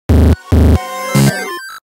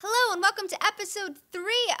welcome to episode 3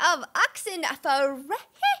 of Oxenfree.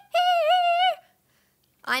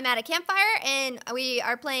 I'm at a campfire and we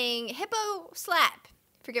are playing Hippo Slap.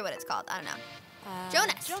 Forget what it's called. I don't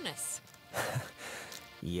know. Jonas.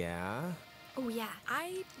 Yeah? Oh, yeah.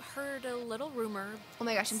 I heard a little rumor. Oh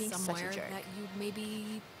my gosh, I'm being such a somewhere jerk. that you'd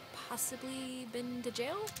maybe possibly been to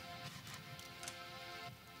jail?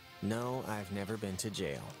 No, I've never been to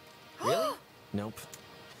jail. Really? Nope.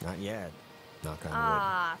 Not yet. Knock on wood.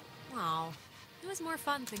 Ah, Wow. It was more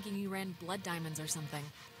fun thinking you ran blood diamonds or something.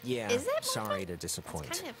 Yeah, is it? sorry to that's disappoint.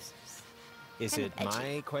 kind of... Is kind it of edgy.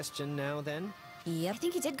 my question now, then? I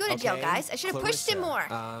think he did go to jail, guys. I should have pushed him more.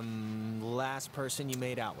 Last person you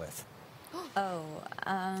made out with.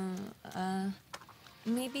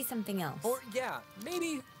 Maybe something else. Or, yeah,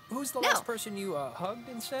 maybe who's the No. last person you hugged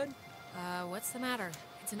instead? What's the matter?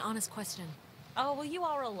 It's an honest question. Oh, will you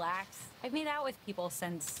all relax? I've made out with people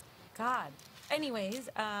since... God. Anyways,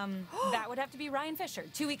 that would have to be Ryan Fisher,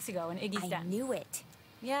 2 weeks ago in Iggy's I den. knew it.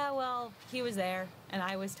 Yeah, well, he was there, and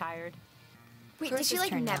I was tired. Wait, did First you, it's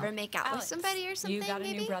like, turned never out. make out with Alex, somebody or something, you got a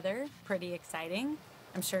maybe? new brother. Pretty exciting.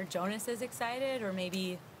 I'm sure Jonas is excited, or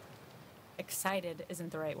maybe excited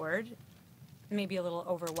isn't the right word. Maybe a little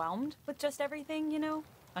overwhelmed with just everything, you know?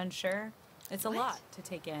 Unsure. It's a What? lot to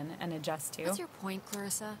take in and adjust to. What's your point,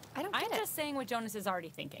 Clarissa? I don't get I'm it. just saying what Jonas is already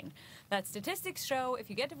thinking. That statistics show if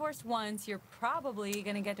you get divorced once, you're probably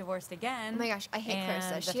going to get divorced again. Oh my gosh, I hate and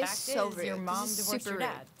Clarissa. the She is fact so is, rude. Your This mom is divorced super your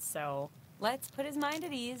rude. dad. So let's put his mind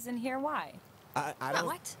at ease and hear why. I don't...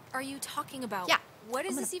 What are you talking about? Yeah, What I'm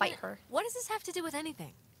does gonna this even? fight her. What does this have to do with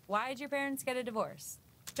anything? Why'd your parents get a divorce?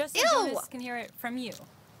 Just so Ew! Jonas can hear it from you.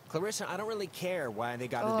 Clarissa, I don't really care why they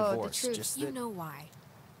got Oh, a the divorce. truth. Just You that... know why.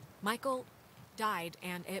 Michael died,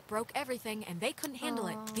 and it broke everything, and they couldn't handle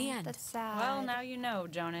it. The Aw, end. That's sad. Well, now you know,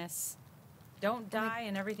 Jonas. Don't die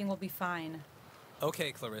and everything will be fine.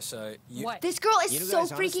 Okay, Clarissa, you... What? This girl is You know, so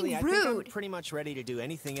guys, honestly, freaking I think I'm rude. pretty much ready to do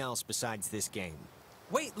anything else besides this game.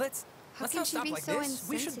 Wait, let's How can not she stop be like so this.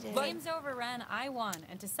 We should... insensitive? Like, Game's over, Ren. I won.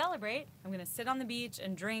 And to celebrate, I'm gonna sit on the beach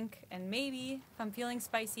and drink, and maybe, if I'm feeling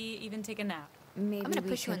spicy, even take a nap. Maybe I'm gonna we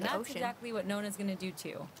push you in can- the And that's ocean. exactly what Nona's gonna do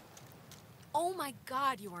too. Oh my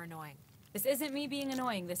God, you are annoying. This isn't me being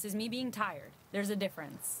annoying. This is me being tired. There's a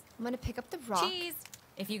difference. I'm gonna pick up the rock. Cheese.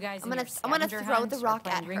 If you guys I'm in gonna- your I'm gonna scavenger throw hunt the or rock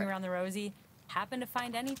playing at Ring her. Around the Rosie happen to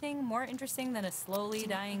find anything more interesting than a slowly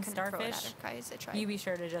dying I couldn't throw it at starfish, her, guys. I tried. you be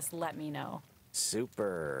sure to just let me know.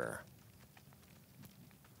 Super.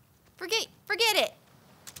 Forget it.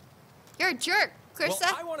 You're a jerk, well,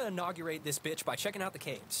 Clarissa. I want to inaugurate this bitch by checking out the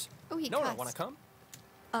caves. Oh, he Nona, cussed. want to come?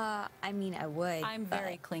 I mean, I would. I'm but-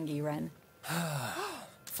 very clingy, Ren.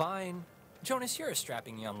 Fine. Jonas, you're a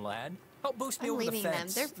strapping young lad. Help boost me I'm over the leaving them.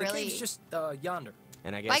 fence. They're The really- cave's just yonder.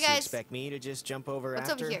 And I Bye, guess you guys. expect me to just jump over What's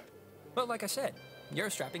after? over here? Well, like I said, you're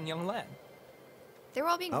a strapping young lad. They were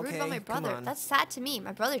all being rude about my Okay, come brother. on. That's sad to me.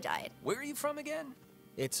 My brother died. Where are you from again?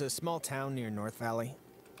 It's a small town near North Valley.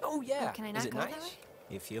 Oh, yeah. Oh, can I Is not it go nice? that way?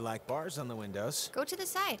 If you like bars on the windows. Go to the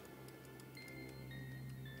side.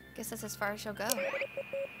 Guess that's as far as she'll go. Can we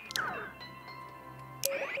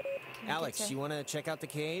get Alex, to you want to check out the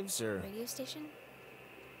caves, or...? radio station?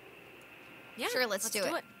 Yeah, Sure, let's do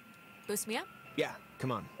it. Boost me up. Yeah,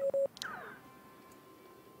 come on. Do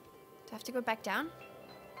I have to go back down?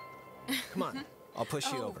 Come on. I'll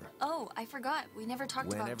push you over. Oh, I forgot. We never talked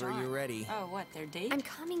about Whenever John. you're ready. Oh, what, their date? I'm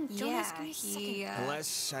coming. Jonas, Yeah, give me a second. he,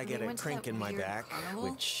 Unless I we get a went to crink that in my weird back, carnival.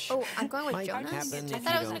 which Oh, I'm going with might Jonas. happen I if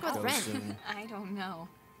thought I you was gonna don't go with Ren. soon. I don't know.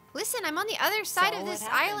 Listen, I'm on the other side So of what this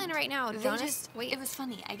happened? island right now, They Jonas. just, Wait. It was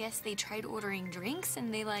funny. I guess they tried ordering drinks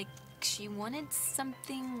and they she wanted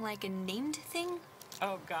something like a named thing.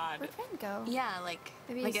 Oh, God. Where'd Ren go? Yeah,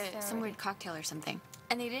 Maybe like he's there some already. weird cocktail or something.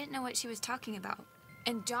 And they didn't know what she was talking about.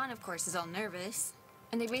 And John, of course, is all nervous.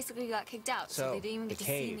 And they basically got kicked out, so, So, they didn't even the get to see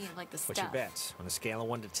cave. any of the What's stuff. your bets? On a scale of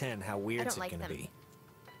 1 to 10, how weird's don't it like gonna them. be?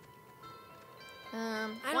 I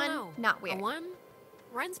don't one, know. not weird. A 1?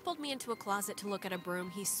 Ren's pulled me into a closet to look at a broom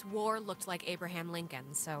he swore looked like Abraham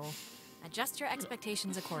Lincoln, so adjust your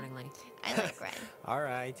expectations accordingly. I like Ren. All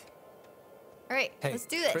right. All right, Hey, let's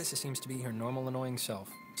do this. Clarissa seems to be her normal annoying self.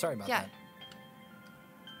 Sorry about Yeah. that.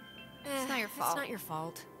 It's not your It's fault. not your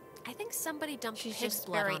fault. I think somebody dumped She's pig's just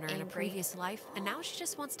blood very on her in a angry. previous life, and now she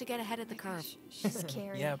just wants to get ahead of the curve. She's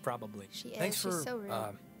scary. Yeah, probably. She is. Thanks She's for so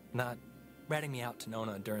rude. not ratting me out to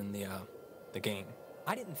Nona during the game.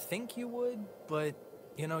 I didn't think you would, but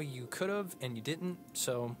you know you could have and you didn't.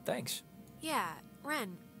 So thanks. Yeah,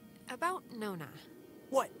 Ren, about Nona.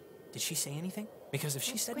 What? Did she say anything? Because if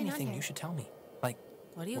she What's said going on anything, here? you should tell me. Like,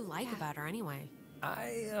 What do you like Yeah. about her anyway?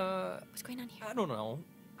 What's going on here? I don't know.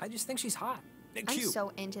 I just think she's hot. I'm Cute.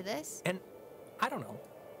 so into this. And I don't know.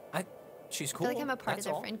 she's I cool. feel like I'm a part of that's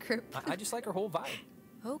their all. friend group. I just like her whole vibe.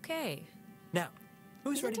 Okay. Now,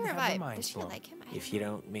 who's He's ready into to her have their vibe. minds Does she blown? like him? I If don't you know.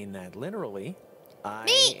 don't mean that literally, I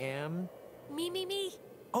Me! am. Me.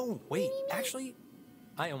 Oh, wait, actually,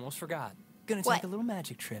 I almost forgot. Gonna What? take a little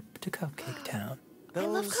magic trip to Cupcake Town. I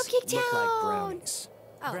love Those Cupcake look like Town. brownies.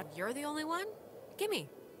 Oh, you're the only one? Gimme.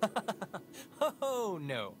 Oh,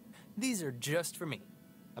 no. These are just for me.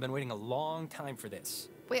 I've been waiting a long time for this.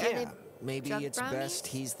 Wait, are Yeah, they maybe drug it's brownies? best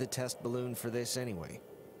he's the test balloon for this anyway.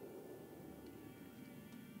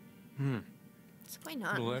 What's going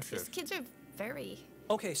on? Delicious. These kids are very...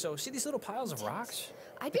 Okay, so see these little piles of rocks?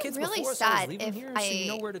 I'd The be kids really before us always sad leave them if here, so you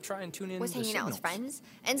know I where to try and tune in was the hanging out with signals. friends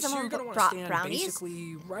and So someone you're gonna wanna brought stand brownies,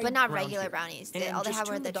 basically right but not around regular here. brownies. And All they just have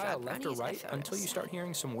were tune the dial drug left or brownies. I right feel until real you start sad.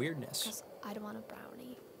 hearing some weirdness. 'Cause I don't want a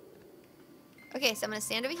brownie. Okay, so I'm gonna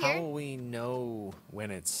stand over How here. will we know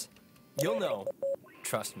when it's... You'll know.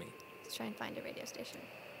 Trust me. Let's try and find a radio station.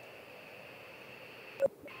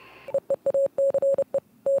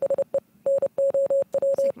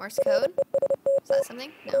 It's like Morse code. Is that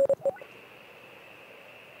something? No.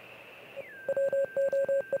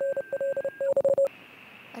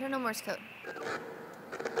 I don't know Morse code.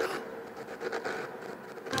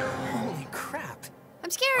 Holy crap! I'm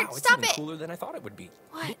scared. Wow, it's Stop even it. cooler than I thought it would be.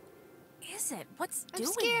 What is it? What's I'm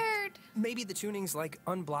doing? scared. Maybe the tuning's like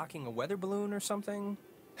unblocking a weather balloon or something?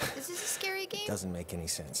 Is this a scary game? Doesn't make any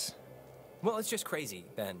sense. Well, it's just crazy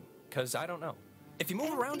then, because I don't know. If you I move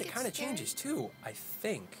don't around, think it it's kind of scary. changes too, I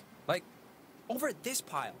think. Like, over at this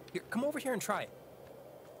pile. Here, come over here and try it.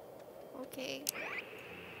 Okay.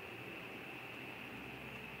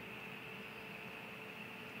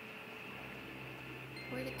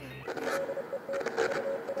 Where'd it go?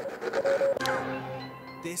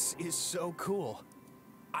 This is so cool.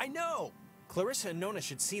 I know! Clarissa and Nona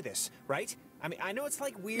should see this, right? I mean, I know it's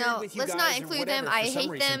like weird No, with you let's guys not or include whatever them. for I some hate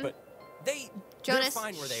reason, them. But They're Jonas,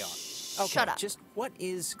 fine where they are. okay, shut up. just what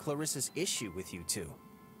is Clarissa's issue with you two?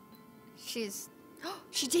 She's...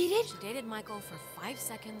 she dated? She dated Michael for 5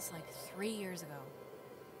 seconds like 3 years ago.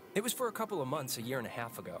 It was for a couple of months, a year and a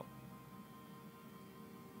half ago.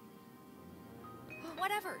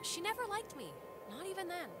 Whatever, she never liked me. Not even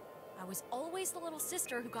then. I was always the little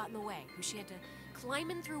sister who got in the way, who she had to climb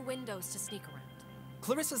in through windows to sneak around.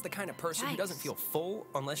 Clarissa's the kind of person who doesn't Yikes. feel full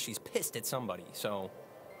unless she's pissed at somebody, so...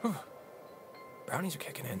 Brownies are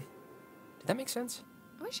kicking in. Did that make sense?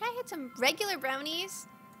 I wish I had some regular brownies.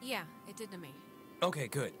 Yeah, it did to me. Okay,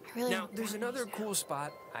 good. I really Now, want there's brownies another now. cool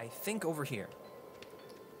spot, I think over here.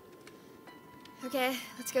 Okay,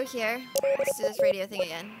 let's go here. Let's do this radio thing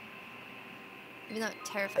again. Even though it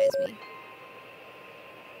terrifies me.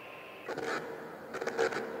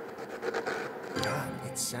 God,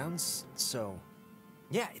 it sounds so...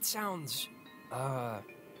 Yeah, it sounds...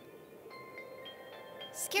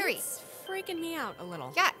 Scary. It's freaking me out a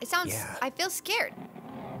little. Yeah, it sounds... Yeah. I feel scared.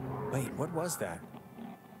 Wait, what was that?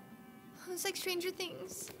 It's like Stranger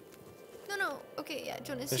Things. No. Okay, yeah,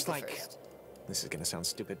 Jonas, There's you go like... first. This is gonna sound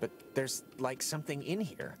stupid, but there's like something in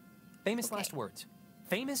here. Famous Okay. last words.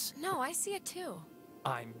 Famous? No, I see it too.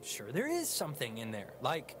 I'm sure there is something in there,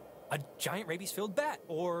 like a giant rabies-filled bat,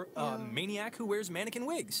 or a maniac who wears mannequin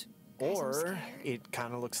wigs. Guys, I'm Or scared. it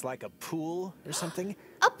kind of looks like a pool or something.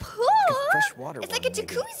 A pool? fresh water It's like one, a maybe.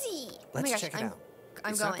 jacuzzi. Oh Let's my gosh, check it out.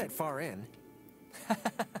 I'm it's going. not that far in.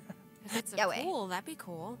 If it's a Yeah, wait. pool, that'd be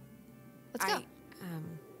cool. Let's go. I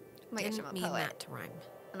Oh my gosh, didn't I'm a mean poet. that to rhyme.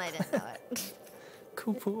 And I didn't know it.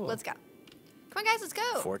 Cool pool. Let's go. Come on, guys, let's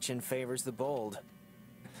go. Fortune favors the bold.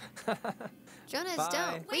 Jonas, Bye.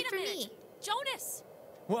 don't. Wait a for minute. me. Jonas!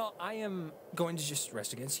 Well, I am going to just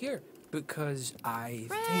rest against here, because I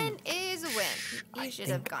Ren think... is a win. You should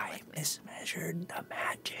have gone with me. mismeasured the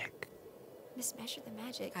magic. Mismeasure the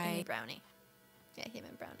magic. I- Give me brownie. Yeah, him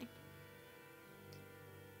and brownie.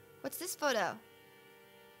 What's this photo?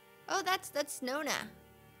 Oh, that's Nona.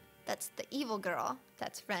 That's the evil girl.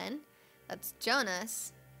 That's Ren. That's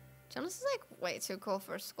Jonas. Jonas is like way too cool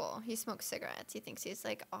for school. He smokes cigarettes. He thinks he's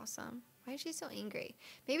like awesome. Why is she so angry?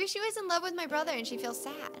 Maybe she was in love with my brother and she feels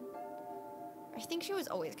sad. I think she was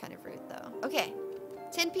always kind of rude though. Okay,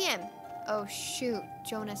 10 p.m. Oh shoot,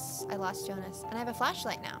 Jonas. I lost Jonas. And I have a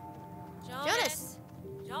flashlight now. Jonas!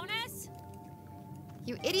 Jonas!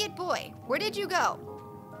 You idiot boy. Where did you go?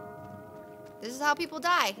 This is how people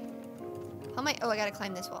die. How am I? Oh, I gotta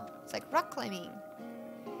climb this wall. It's like rock climbing.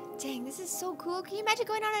 Dang, this is so cool. Can you imagine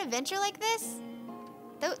going on an adventure like this?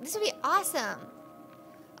 This would be awesome.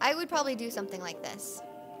 I would probably do something like this.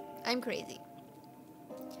 I'm crazy.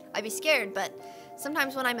 I'd be scared, but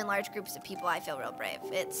sometimes when I'm in large groups of people, I feel real brave.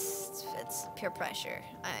 It's peer pressure.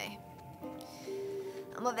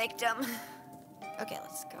 I'm a victim. Okay,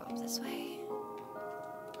 let's go up this way.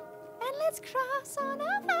 And let's cross on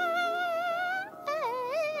over.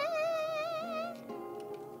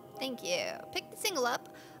 Thank you. Pick the single up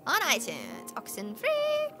on iTunes.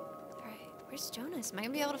 Oxenfree. Alright, where's Jonas? Am I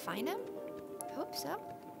gonna be able to find him? I hope so.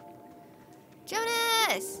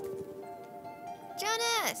 Jonas!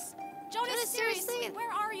 Jonas! Jonas, seriously,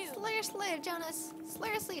 where are you? Slayer, Jonas.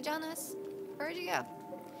 Seriously, Jonas. Where'd you go?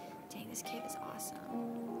 Dang, this cave is awesome.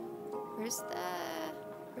 Where's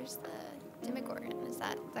the Demogorgon? Is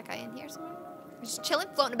that guy in here somewhere? Just chilling,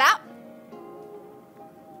 floating about.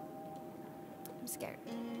 I'm scared.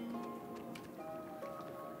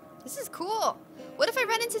 This is cool. What if I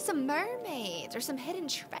run into some mermaids or some hidden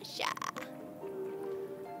treasure?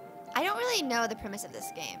 I don't really know the premise of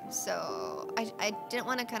this game, so I didn't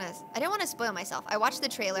want to spoil myself. I watched the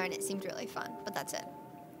trailer and it seemed really fun, but that's it.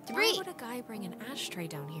 Debris. Why would a guy bring an ashtray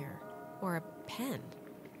down here? Or a pen?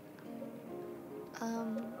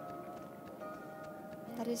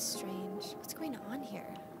 That is strange. What's going on here?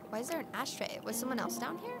 Why is there an ashtray? Was someone else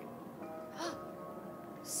down here?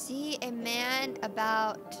 See a man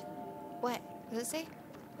about... What? What does it say?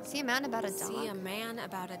 See a man about a dog? See a man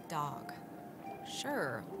about a dog.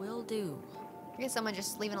 Sure, will do. I guess someone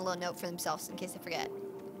just leaving a little note for themselves in case they forget.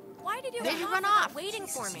 Why did you Did you run run off off? waiting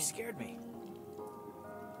for Jesus, me? you scared me.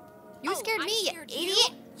 You scared I me, scared you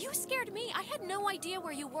idiot! You scared me. I had no idea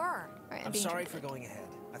where you were. Alright, I'm being sorry for dramatic. going ahead.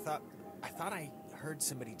 I thought I heard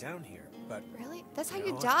somebody down here, but Really? That's how You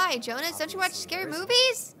you know, die, Jonas. Don't you watch obviously scary there isn't.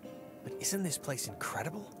 movies? isn't this place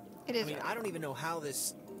incredible? It is. I mean, really I don't even know how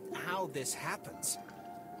this happens.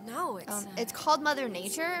 No, it's... It's called Mother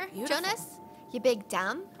Nature, beautiful. Jonas. You big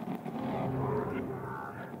dumb.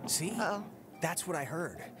 See? Uh-oh. That's what I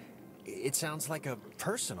heard. It sounds like a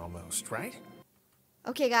person almost, right?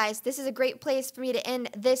 Okay, guys, this is a great place for me to end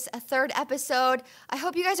this third episode. I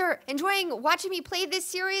hope you guys are enjoying watching me play this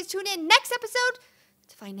series. Tune in next episode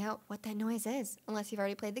to find out what that noise is. Unless you've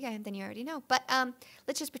already played the game, then you already know. But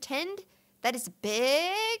let's just pretend that it's a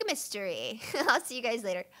big mystery. I'll see you guys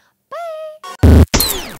later.